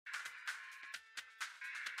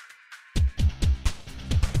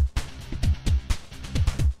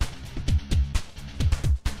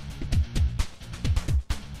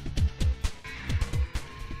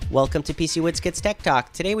Welcome to PC WizKids Tech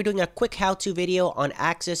Talk. Today we're doing a quick how-to video on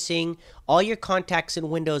accessing all your contacts in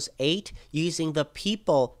Windows 8 using the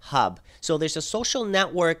People Hub. So there's a social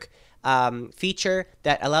network feature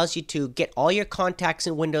that allows you to get all your contacts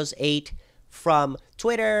in Windows 8 from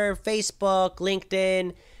Twitter, Facebook,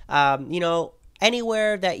 LinkedIn,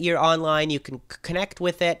 anywhere that you're online. You can connect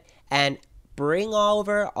with it and bring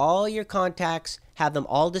over all your contacts, have them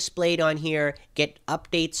all displayed on here, get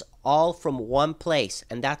updates all from one place.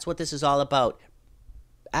 And that's what this is all about.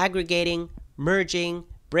 Aggregating, merging,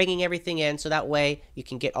 bringing everything in so that way you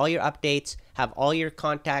can get all your updates, have all your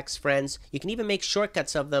contacts, friends. You can even make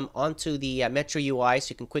shortcuts of them onto the Metro UI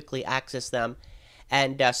so you can quickly access them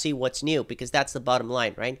and see what's new, because that's the bottom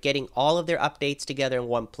line, right? Getting all of their updates together in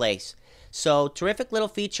one place. So terrific little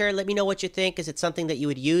feature. Let me know what you think. Is it something that you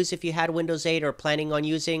would use if you had Windows 8 or planning on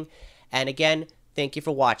using? And again, thank you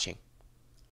for watching.